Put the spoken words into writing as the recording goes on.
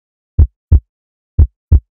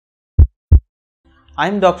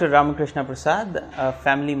I'm Dr. Ramakrishna Prasad, a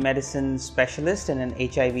family medicine specialist and an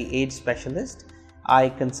HIV/AIDS specialist. I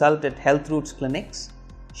consult at Health Roots Clinics,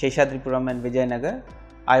 Sheshadripuram and Vijayanagar.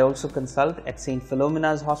 I also consult at St.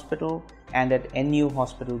 Philomena's Hospital and at NU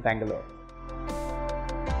Hospital, Bangalore.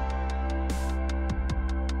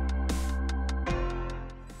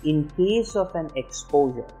 In case of an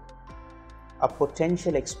exposure, a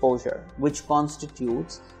potential exposure which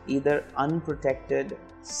constitutes either unprotected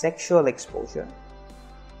sexual exposure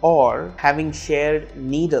or having shared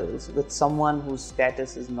needles with someone whose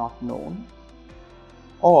status is not known,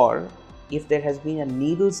 or if there has been a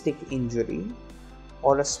needle stick injury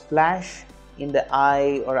or a splash in the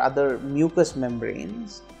eye or other mucous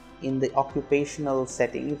membranes in the occupational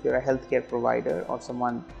setting, if you're a healthcare provider or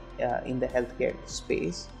someone in the healthcare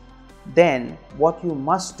space, then what you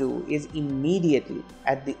must do is immediately,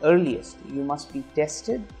 at the earliest, you must be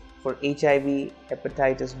tested for HIV,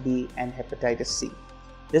 hepatitis B and hepatitis C.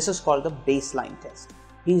 This is called the baseline test.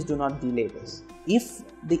 Please do not delay this. If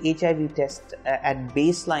the HIV test at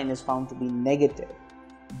baseline is found to be negative,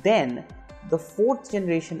 then the 4th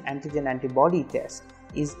generation antigen-antibody test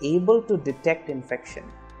is able to detect infection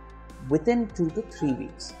within 2 to 3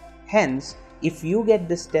 weeks. Hence, if you get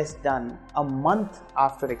this test done a month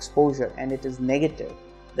after exposure and it is negative,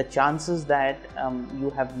 the chances that you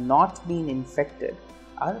have not been infected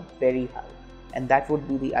are very high, and that would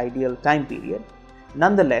be the ideal time period.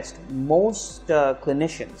 Nonetheless, most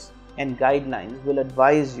clinicians and guidelines will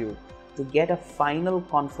advise you to get a final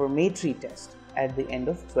confirmatory test at the end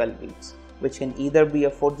of 12 weeks, which can either be a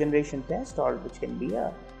 4th generation test or which can be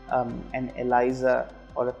an ELISA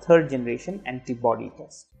or a 3rd generation antibody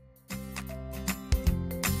test.